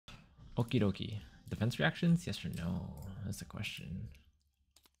Okie dokie. Defense reactions? Yes or no? That's the question.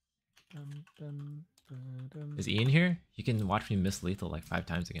 Is Ian here? You can watch me miss lethal like 5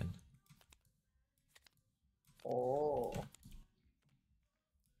 times again. Oh.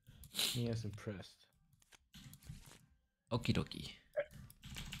 He is impressed. Okie dokie.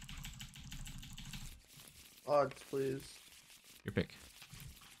 Odds, please. Your pick.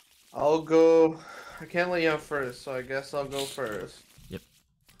 I'll go. I can't let you out first, so I guess I'll go first. Yep.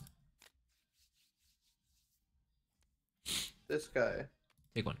 This guy.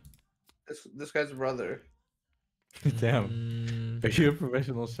 Take one. This guy's brother. Damn. Are you a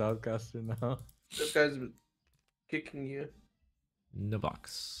professional shoutcaster now? This guy's kicking you. No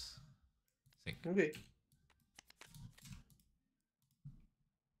box. Sink. Okay.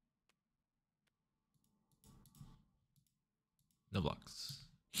 No blocks.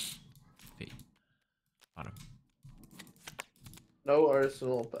 Fate. Bottom. No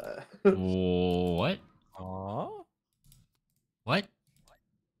arsenal path. What? Aww. What?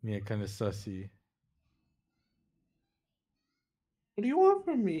 Yeah, kind of sussy. What do you want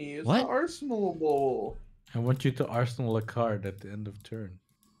from me? It's What? not arsenalable. I want you to arsenal a card at the end of turn.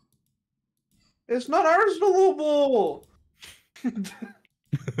 It's not arsenalable. Why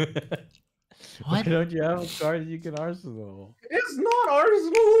What? don't you have a card you can arsenal? It's not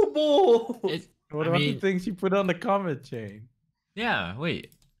arsenalable. It, What I about mean- the things you put on the comment chain? yeah,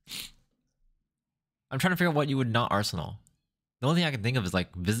 wait. I'm trying to figure out what you would not arsenal. The only thing I can think of is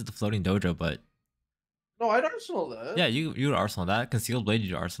like visit the floating dojo, but No, I'd arsenal that. yeah, you would arsenal that. Concealed blade,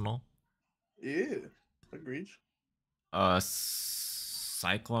 you arsenal. Yeah. Agreed.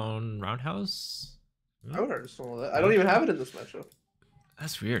 Cyclone roundhouse. I would arsenal that. I don't even have it in this matchup.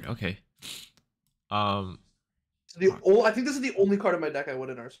 That's weird. Okay. I think this is the only card in my deck I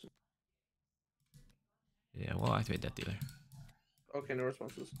wouldn't arsenal. Yeah, well, activate Death Dealer. Okay, no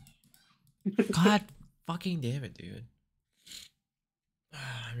responses. God fucking damn it, dude.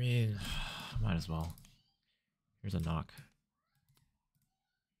 I mean, might as well. Here's a knock.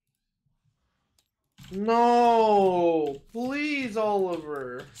 No, please,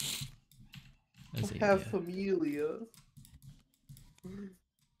 Oliver. That's Have a familia.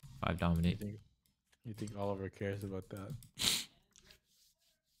 5 dominate. You think Oliver cares about that?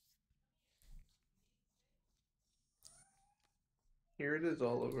 Here it is,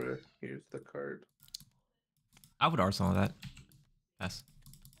 Oliver. Here's the card. I would arsenal that. Pass.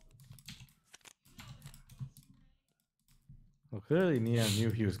 Well, clearly Nia knew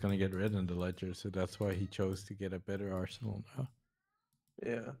he was going to get red in the ledger, so that's why he chose to get a better arsenal now.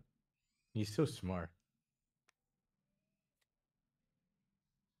 Yeah. He's so smart.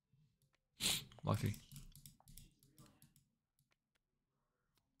 Block 3.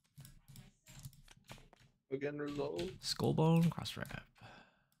 Again, resolve. Skullbone, cross wrap.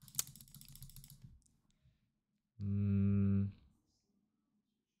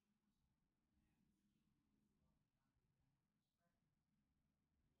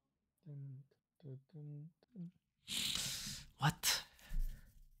 What?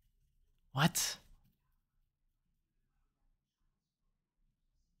 What?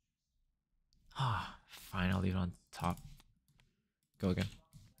 Ah, fine, I'll leave it on top. Go again.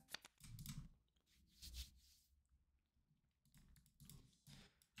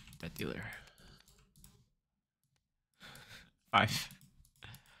 Death Dealer. 5.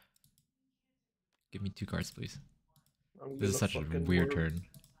 Give me 2 cards, please. I'm This is gonna such a fucking weird morb. turn.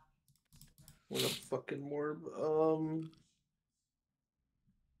 I'm gonna fucking morb.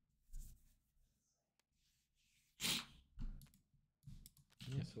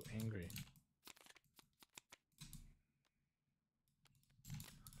 He's so angry.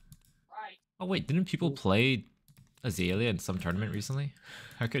 Oh wait, didn't people play Azalea in some tournament recently?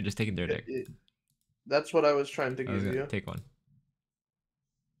 I could have just taken their deck. That's what I was trying to I was give gonna you. take one.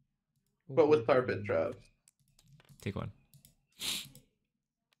 But with Tarpit Trap. Take one.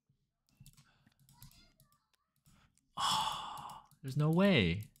 Oh, there's no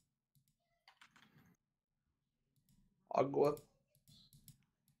way. Agua.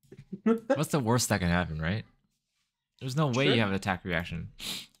 What's the worst that can happen, right? There's no way Sure. you have an attack reaction.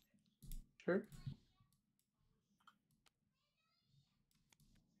 Sure.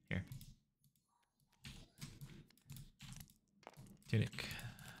 Here. Tunic.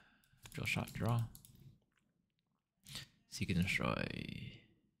 Drill shot, draw. Seek and destroy.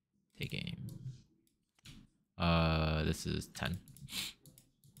 Take aim. This is 10.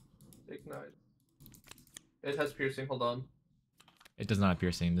 Take 9. It has piercing, hold on. It does not have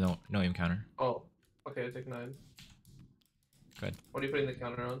piercing. No aim counter. Oh, okay, take 9. Good. What are you putting the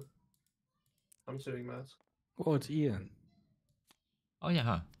counter on? I'm assuming mask. Oh, it's Ian. Oh yeah,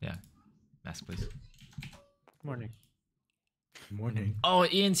 huh? Yeah. Mask, please. Morning. Morning. Oh,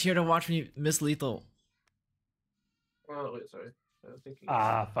 Ian's here to watch me miss lethal. Oh wait, sorry. I was thinking.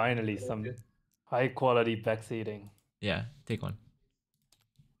 Finally some high quality backseating. Yeah, take one.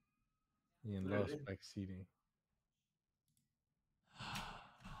 Ian lost backseating.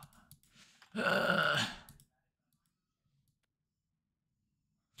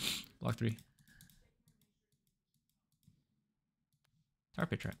 Block 3.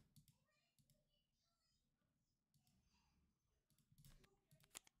 Tarpit Trap.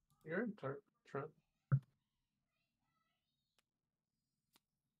 You're in Tarpit Trap.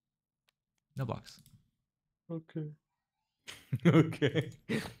 No blocks. Okay. Okay.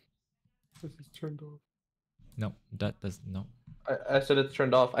 This is turned off. No, that does no. I said it's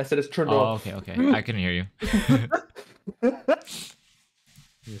turned off. I said it's turned Oh, off. okay. I couldn't hear you.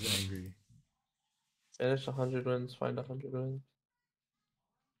 He's angry. Finish 100 wins, find 100 wins.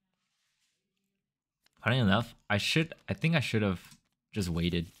 Funny enough, I think I should have just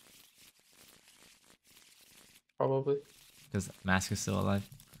waited Probably. because Mask is still alive.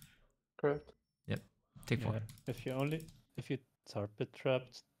 Correct. Yep. Take 4. Yeah. If you Tarpit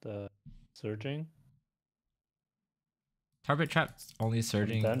trapped the surging Tarpit Trap only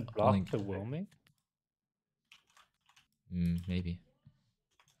surging. and then block Only, the whelming. maybe.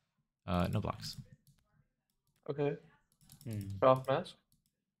 No blocks. Okay. Hmm. Off mask.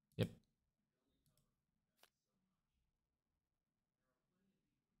 Yep.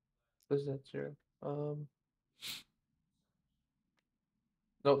 This is at 0.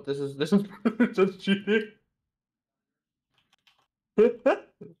 No, this is just cheating. 4.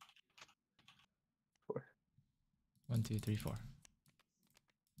 1, 2, 3, 4.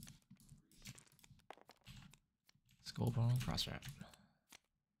 Skullbone cross wrap.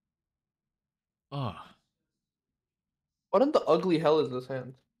 Oh. What in the ugly hell is this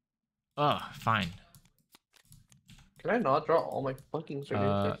hand? Oh, fine. Can I not draw all my fucking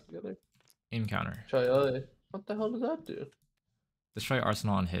surgery together? Encounter. What the hell does that do? Destroy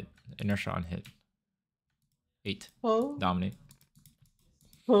arsenal on hit. Inertia on hit. 8. Huh? Dominate.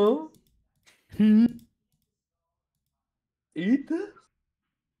 Huh? Eat this?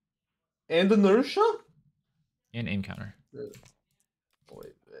 And inertia? And encounter. Wait.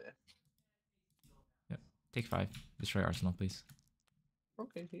 Yep. Take 5. Destroy arsenal, please.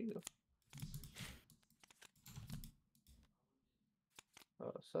 Okay, here you go.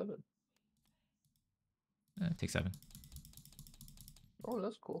 7. Take 7. Oh,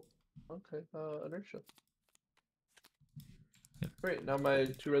 that's cool. Okay, inertia. Yep. Great, now my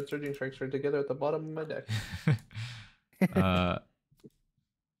 2 red surging strikes are together at the bottom of my deck.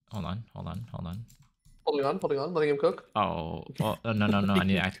 Hold on. Holding on, letting him cook. Oh, no. I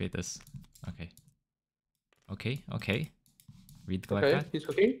need to activate this. Okay. Read the glide Okay, path. he's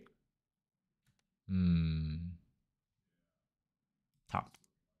cooking. Top.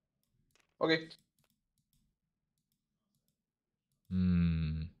 Okay.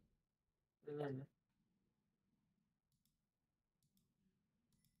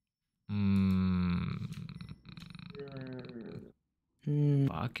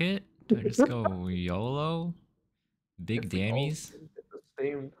 Bucket? Do I just go YOLO? Big If we all dammies? think at the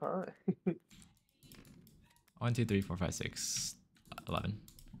same time. 1, 2, 3, 4, 5, 6, 11.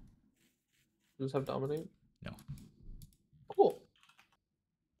 Does have dominate? No. Cool.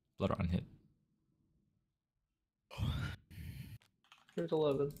 Bloodrot on hit. Here's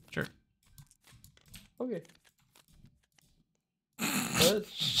 11. Sure. Okay. Good.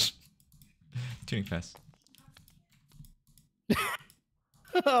 Tuning fast.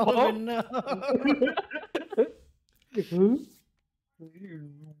 Oh no! Take 1.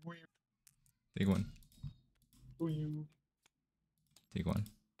 You. Take 1.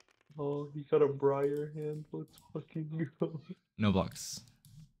 Oh, he got a briar hand. Let's fucking go. No blocks.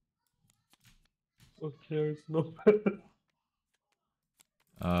 Who cares? No.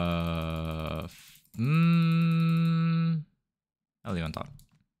 I'll leave on top.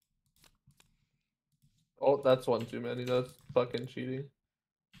 Oh, that's one too many. That's fucking cheating.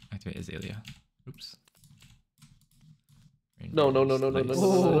 Activate Azalea. Oops. No.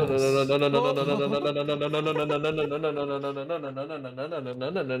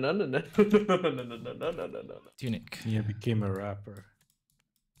 Tunic. He became a rapper.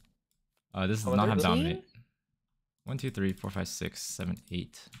 This does How not much have is it? dominate. 1, 2, 3, 4, 5, 6, 7,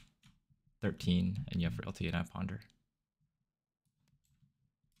 8, 13, and you have frailty and I ponder.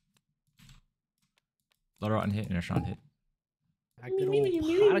 Bloodrot on hit, Inertia on hit.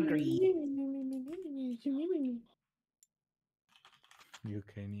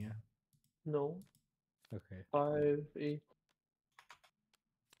 UK. No. Okay. 5, 8.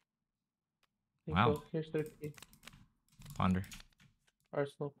 Wow. Go. Here's 13. Ponder.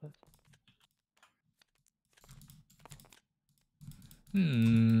 Arsenal pass.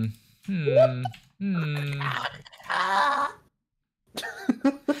 Hmm. Yeah.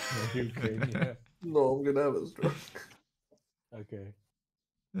 No, I'm gonna have a stroke. Okay.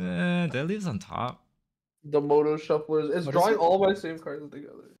 That leaves on top. The Moto Shufflers. It's What is drawing it? all my same cards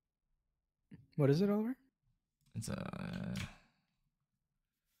together. What is it, Oliver? It's I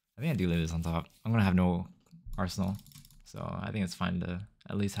think I do leave this on top. I'm gonna have no arsenal, so I think it's fine to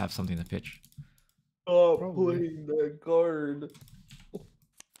at least have something to pitch. Stop Probably. playing that card.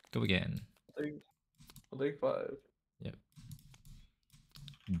 Go again. I'll take 5. Yep.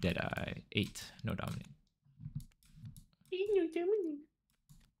 Deadeye 8. No dominate.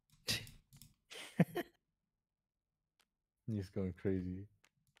 He's going crazy.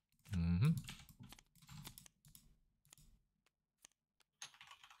 Mm-hmm.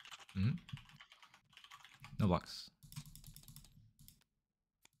 Mm-hmm. No blocks.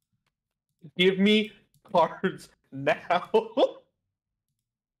 Give me cards now.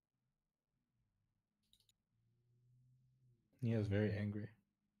 He is very angry.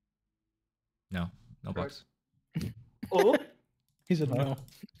 No. No blocks. Oh, He said no.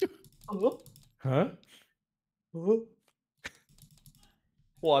 oh, Huh? oh.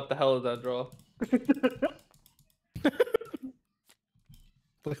 What the hell is that draw?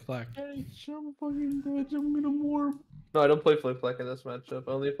 Flick flag. I'm fucking dead. I'm gonna morph. No, I don't play Flick Flack in this matchup.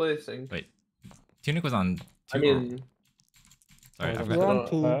 I only play Sync. Wait. Tunic was on 2. I mean, sorry, I Oh, forgot.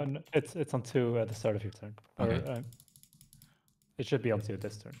 We're on Uh, 2. it's on 2 at the start of your turn. Or, Okay. it should be on 2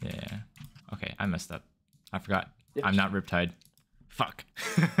 this turn. Yeah. Okay, I messed up. I forgot. Yeah. I'm not Riptide. Fuck.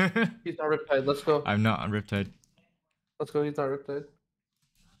 he's not Riptide. Let's go. I'm not Riptide. Let's go. He's not Riptide.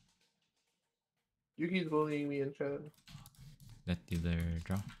 Yuki's bullying me in chat. Let dealer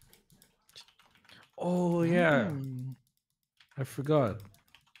draw. Oh yeah, Hmm. I forgot.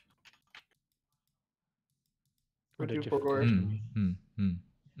 What did you Quadruple gore.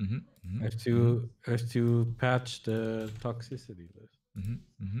 Mm-hmm. I have to patch the toxicity list.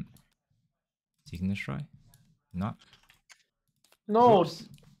 Seeking the Destroy. Not. No, Oops.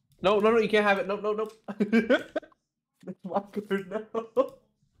 no, you can't have it. No, no, no. That's my card now.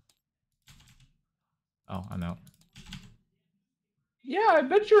 Oh, I'm out. Yeah, I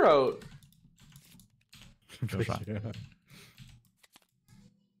bet you're out. Drill shot. Yeah.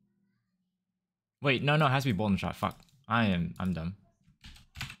 Wait, no, it has to be Bolden Shot. Fuck. I'm dumb.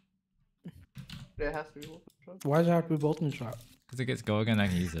 Yeah, it has to be. Why does it have to be Bolton shot? Because it gets go again, I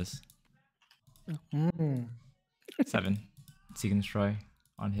can use this. Mm. 7. Seek and Destroy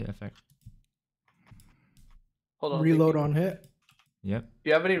on hit effect. Hold on. Reload thinking. on hit. Do Yep.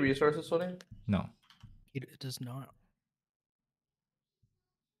 you have any resources, Sony? No. It does not.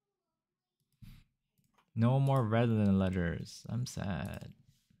 No more red than letters. I'm sad.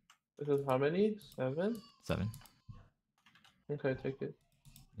 This is how many? 7? 7. Okay, take it.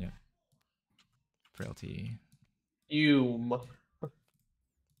 Frailty. You.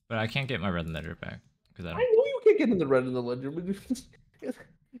 But I can't get my red ledger back. Because I I don't. know you can't get in the red in the ledger, but you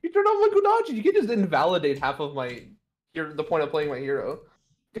turned off my Kodachi. You can just invalidate half of my. The point of playing my hero.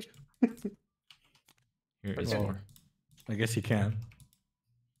 Here is Okay. 4. I guess you can.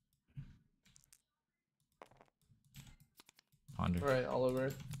 Ponder. Alright,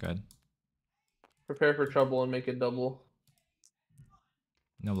 Oliver. Good. Prepare for trouble and make it double.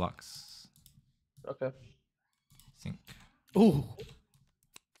 No blocks. Okay. Sync. Ooh.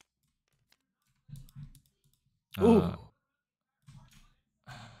 Ooh.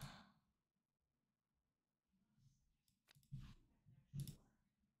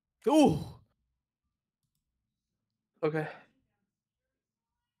 Ooh. Okay.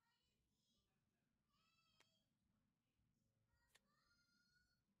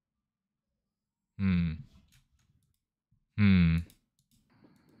 Hmm. Hmm.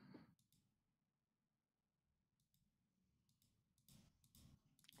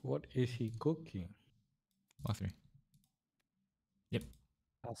 What is he cooking? Block 3.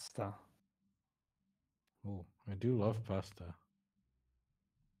 Pasta. Oh, I do love pasta.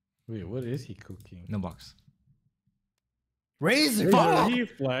 Wait, what is he cooking? No blocks. Razor.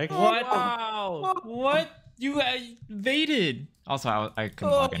 Reflex. What? Wow. What? You evaded. Also, I couldn't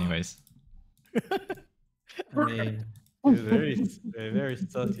block anyways. I mean, it's very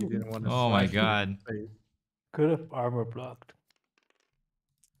sus. He didn't want to. Oh my slash you in god. the face. Could have armor blocked.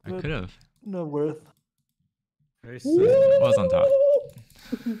 I could have. Not worth. Very Was on top.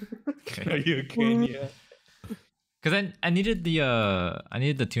 Are you okay? Yeah. Because I needed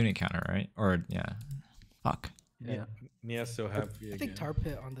the tunic counter, right? Or yeah. Fuck. Yeah. Nia's so happy I think again.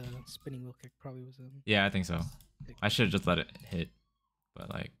 Tarpit on the spinning wheel kick probably was in. Yeah, I think so. I should have just let it hit, but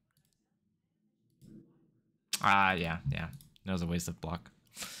like, yeah. That was a waste of block.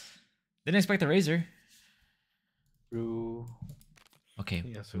 Didn't expect the razor. True. Okay,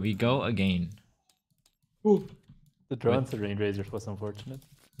 Yeah, so we go again. Ooh, The draw into range razors was unfortunate.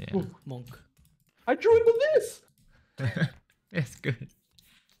 Yeah, ooh. Monk. I drew into this. it's good.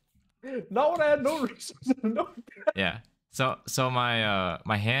 Not when I had no resources. No. Yeah. So my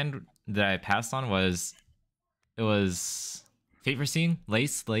my hand that I passed on was Foreseen,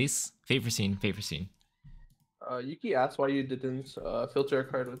 lace, Foreseen. Yuki asked why you didn't filter a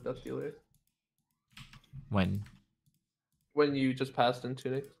card with Death Dealer When? when you just passed in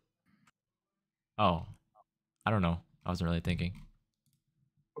Tunic. Oh, I don't know. I wasn't really thinking.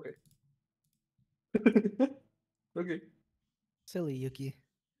 Okay. Silly Yuki.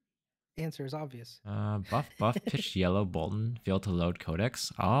 Answer is obvious. Buff, pitch yellow, Bolton, fail to load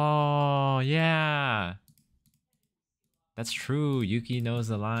Codex. Oh, yeah. That's true. Yuki knows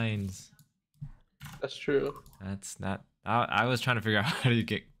the lines. That's true. That's not. I was trying to figure out how to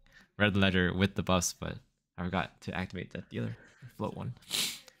get Red Ledger with the buffs, but I forgot to activate that dealer. Float one.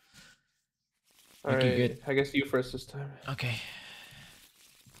 All Okay, right. good. I guess you first this time. Okay.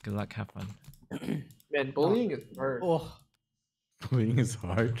 Good luck. Have fun. Man, bullying is hard. Oh, Bullying is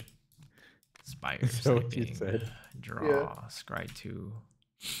hard. Spire Is that what you Sniping. said? Draw. Scry 2.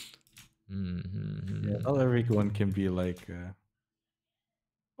 Yeah, not everyone can be like.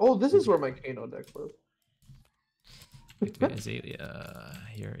 Oh, this is where my Kano deck was. Activate Azalea.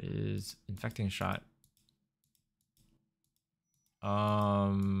 Here is Infecting Shot.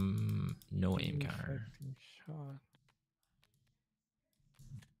 No aim counter. Infecting Shot.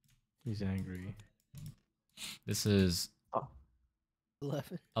 He's angry. This is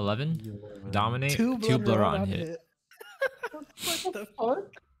 11. 11. Dominate. Two Two Bloodrot Bloodrot on on hit. hit. What the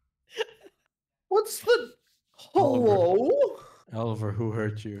fuck? What's the hello? Oliver, who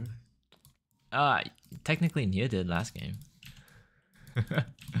hurt you? Technically Nia did last game.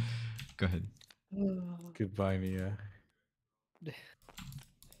 Go ahead. Goodbye, Nia.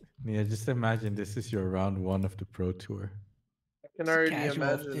 Nia, just imagine this is your round 1 of the Pro Tour. I can already Casual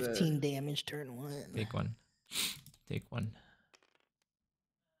imagine 15 it. damage turn 1. Take one. Take one.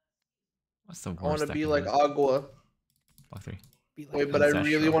 What's the worst? I want to deck be in like here? Agua. Block 3. Be like, Wait, but I Ancestral.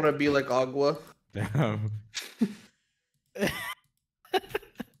 really want to be like Agua. Damn.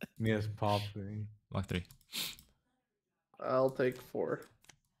 Nia's popping. Block 3. I'll take 4.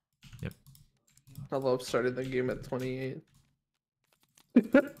 Yep. I love starting the game at 28.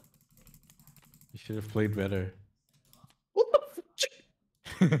 You should have played better. What the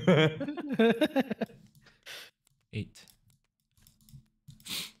fuck? 8.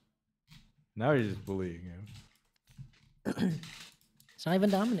 Now you're just bullying him. it's not even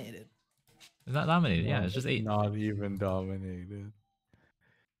dominated. It's not dominated. Yeah, it's just 8. Not even dominated.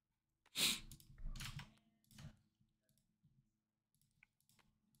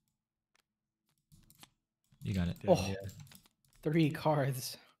 You got it. Damn, Oh. Nia. 3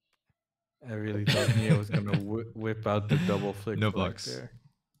 cards. I really thought Nia was gonna whip out the double flick. No flag blocks. there.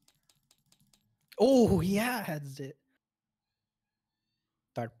 Oh, yeah, has it.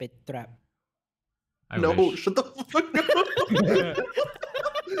 Tarpit Trap. I No, wish. shut the fuck up.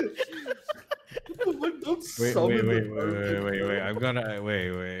 Don't summon the Wait. I'm gonna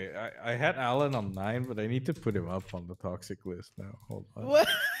wait. I had Alan on 9, but I need to put him up on the toxic list now. Hold on. What?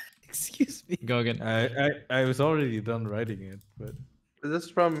 Excuse me. Go again. I was already done writing it, but Is this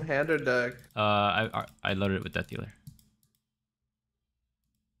from hand or deck? I loaded it with Death Dealer.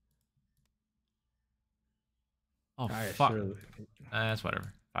 Oh fuck. surely. That's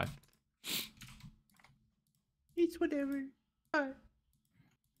whatever. 5. It's whatever. Hi.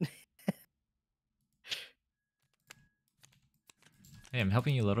 Hey, I'm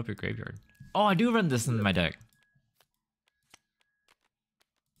helping you load up your graveyard. Oh, I do run this in my deck.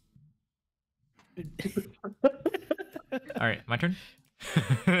 All right, my turn.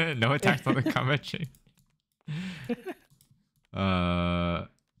 No attacks on the combat chain. Yeah,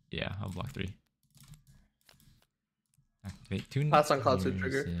 I'll block 3. Activate 2. Pass on Katsu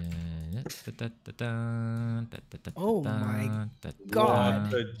trigger. Oh my God.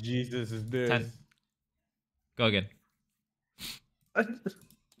 What the Jesus is this? 10. Go again. Do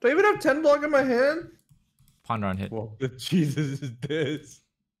I even have 10 block in my hand? Ponder on hit. What the Jesus is this?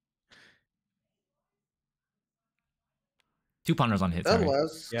 2 ponders on hit. That Sorry.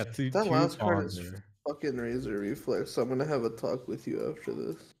 last, Yeah, that last card is ponder. fucking Razor Reflex. So I'm gonna have a talk with you after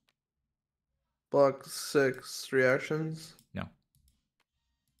this. Block 6 reactions. No.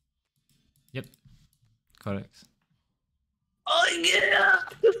 Yep. Codex. Oh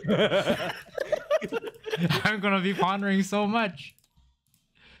yeah! I'm gonna be pondering so much.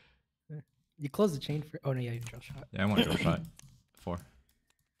 You close the chain for. Oh no, yeah, you drill shot. Yeah, I want drill shot. 4.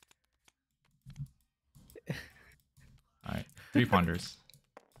 Alright, 3 ponders.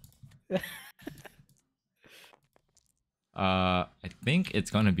 I think it's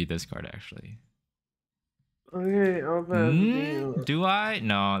gonna be this card actually. Okay, I'll pass you. Do I?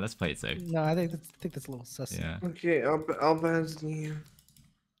 No, let's play it safe. No, I think that's a little sus. Yeah. Okay, I'll pass you.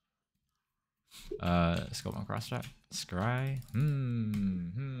 Scope on cross trap. Scry.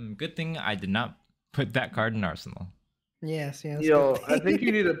 Good thing I did not put that card in Arsenal. Yes, yes. Yo, I think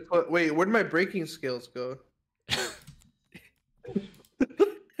you need to put. Wait, where'd my breaking skills go?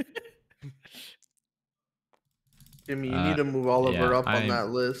 Jimmy, you need to move Oliver up on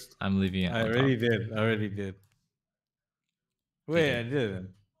that list. I'm leaving it. I already did. Wait, I didn't.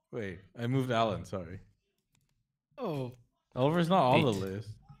 Wait, I moved Alan. Sorry. Oh. Oliver's not on the 8. list.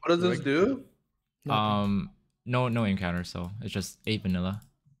 What does this do? No encounter, so it's just 8 vanilla.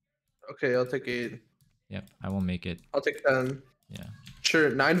 Okay, I'll take 8. Yep, I will make it. I'll take 10. Yeah. Sure,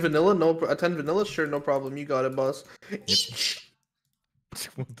 9 vanilla, no, 10 vanilla, sure, no problem. You got it, boss.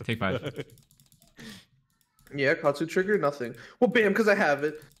 Take 5. Yeah, Katsu trigger, nothing. Well, bam, because I have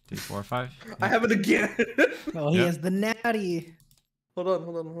it. 3, 4, 5. I have it again. Oh, he Yeah. has the natty. Hold on.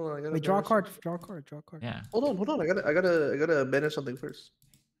 I gotta Wait, draw a banish card. Draw a card. Yeah. something. Hold on. I gotta banish something first.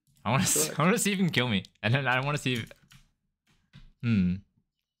 I want to see if you can kill me, and then I want to see if.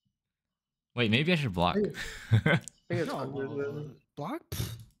 Wait, maybe I should block. I think it's No, 100. block.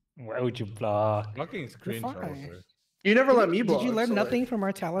 Why would you block? Blocking screen fine. Oliver. You never let me block. Did you learn so, nothing like- from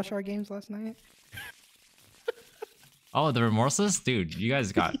our Talishar games last night? Oh, the remorseless, dude. You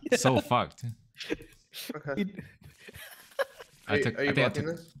guys got so fucked. Okay. I took. Are you I think blocking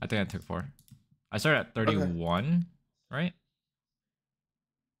this? I think I took 4. I started at 31, right?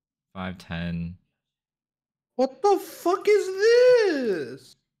 5, 10. What the fuck is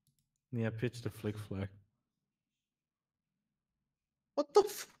this? Yeah, pitch the flick flag. What the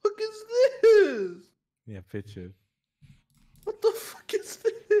fuck is this? Yeah, pitch it. What the fuck is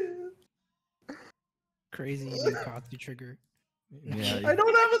this? Crazy new Katsu trigger. Yeah, I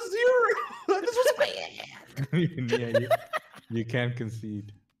don't have a 0. This was my hand. yeah, you can't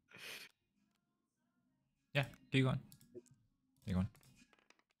concede. Yeah, keep going. Keep going.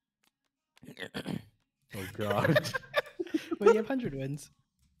 Oh god. Wait, you have 100 wins.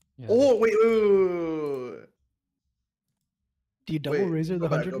 Yeah. Oh wait. Do you double Wait, razor the go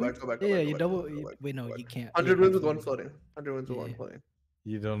back, 100 go wins? back, go back, go Yeah, back, you go double. back, go back, Wait, no, go back. you can't. 100 You're wins with at 1 100. floating. 100 wins with 1 Yeah. floating.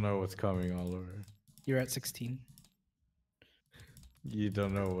 You don't know what's coming, Oliver. You're at 16. You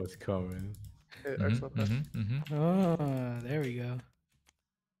don't know what's coming. Okay, excellent. Oh, there we go.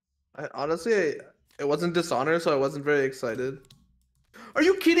 Honestly, it wasn't Dishonor, so I wasn't very excited. Are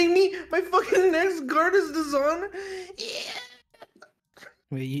you kidding me? My fucking next guard is Dishonor? Yeah.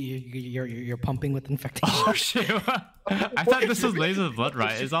 Wait, you're pumping with infecting Oh shot. shit! I thought this was Laser of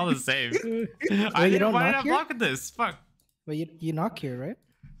Bloodrot. It's all the same. you don't Why did I knock here? block this? Fuck. Wait, you knock here, right?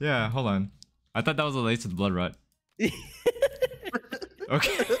 Yeah, hold on. I thought that was a Laser of Bloodrot.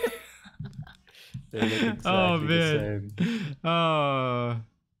 Okay. They look exactly Oh the man.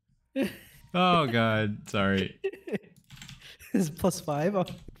 same. Oh god. Sorry. This is +5 on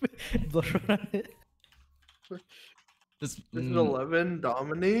Bloodrot on it. This This is 11.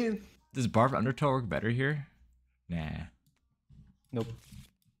 Dominate. does Barbed Undertow work better here? Nah. Nope.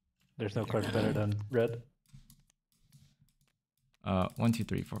 There's no card better than red. 1, 2,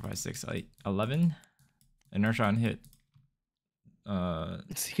 3, 4, 5, 6, 8, 11. Inertia on hit. So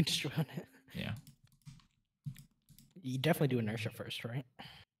you can destroy on it. Yeah. You definitely do inertia first, right?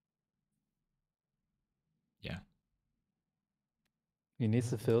 Yeah. He needs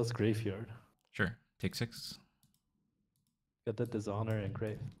to fill his graveyard. Sure. Take 6. Got the dishonor and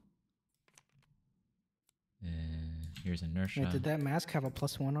grave. Here's inertia. Wait, did that mask have a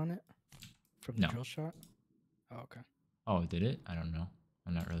 +1 on it? From the No. drill shot? Oh, okay. Oh, did it? I don't know.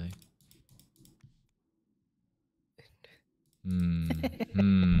 I'm not really.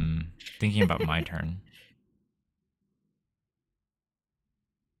 Thinking about my turn.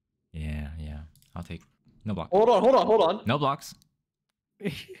 Yeah. I'll take no block. Hold on. No blocks.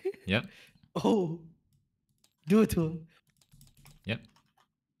 Yep. Oh, do it to him.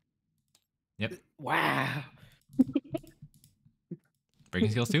 Yep. Wow. Breaking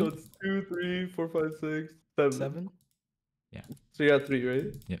skills too? That's 2, 3, 4, 5, 6, 7. 7. So you got 3,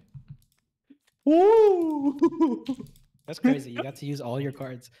 right? Yep. Woo! That's crazy. You got to use all your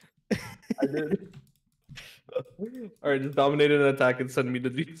cards. I did. Alright, just dominate an attack and send me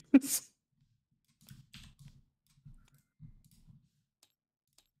to Jesus.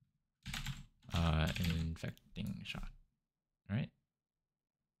 Infecting Shot. Alright.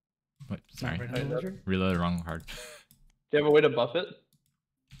 Wait, It's not sorry. written in the ledger. Reload the wrong card. Do you have a way to buff it?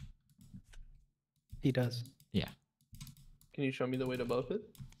 He does. Yeah, Can you show me the way to buff it?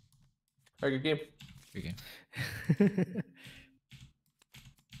 Alright, good game. good game.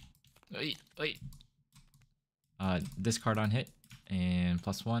 Wait, wait. Discard on hit and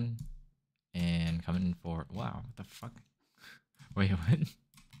 +1 and coming for wow, what the fuck? Wait, what?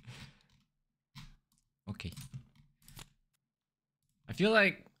 Okay. I feel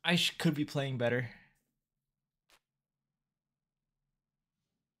like I could be playing better.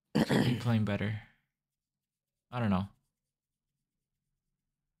 Could be playing better. I don't know.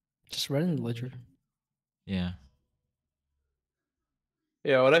 Just read in the ledger. Yeah.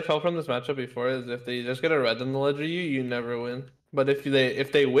 Yeah, what I felt from this matchup before is if they just get a red in the ledger, you never win. But if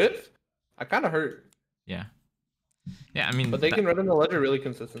they whiff, I kind of hurt. Yeah. Yeah, I mean. But they can red in the ledger really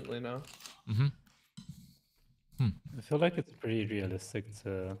consistently now. Mm-hmm. I feel like it's pretty realistic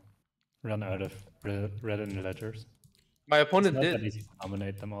to run out of red in ledgers. My It's opponent not that did. easy to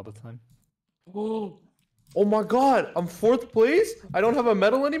dominate them all the time. Oh my god, I'm 4th place? I don't have a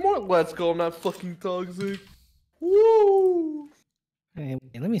medal anymore? Let's go, I'm not fucking toxic. Woo! Hey,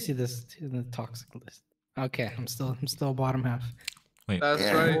 let me see this in the toxic list. Okay, I'm still bottom half. Wait. That's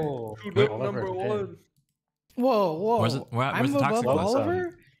right. Oh, True dip Oliver, number hey. 1. Whoa. Where's I'm the above toxic list?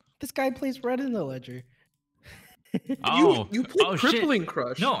 Oliver. This guy plays red in the ledger. Oh, You played oh, shit. Crippling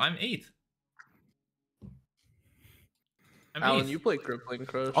Crush. No, I'm 8th. I'm Alan, 8th. you play Crippling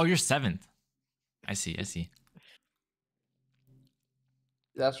Crush. Oh, you're 7th. I see.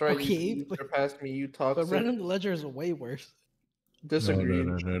 That's right. Okay, You but- surpassed me, you But toxic. red in the ledger is way worse. Disagree.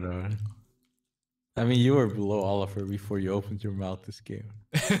 No. I mean, you were below Oliver before you opened your mouth this game.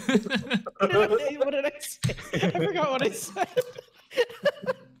 What did I say? I forgot what I said.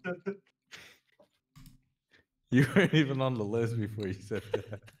 You weren't even on the list before you said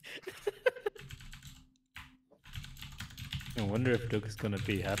that. I wonder if Duke is gonna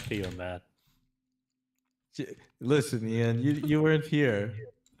be happy or mad. Listen, Ian, you weren't here.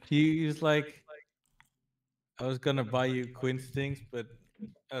 He was like, I was gonna buy you Quince things, but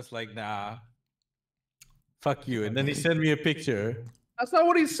I was like, nah, fuck you. And then he sent me a picture. That's not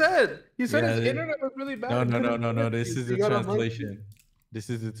what he said. He said Yeah, his it- internet was really bad. No. He couldn't This connect is you. the You got a monkey. translation. This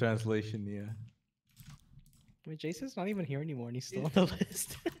is the translation, yeah. Wait, Jason's not even here anymore, and he's still on the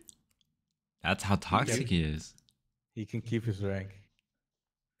list. That's how toxic he is. He can keep his rank.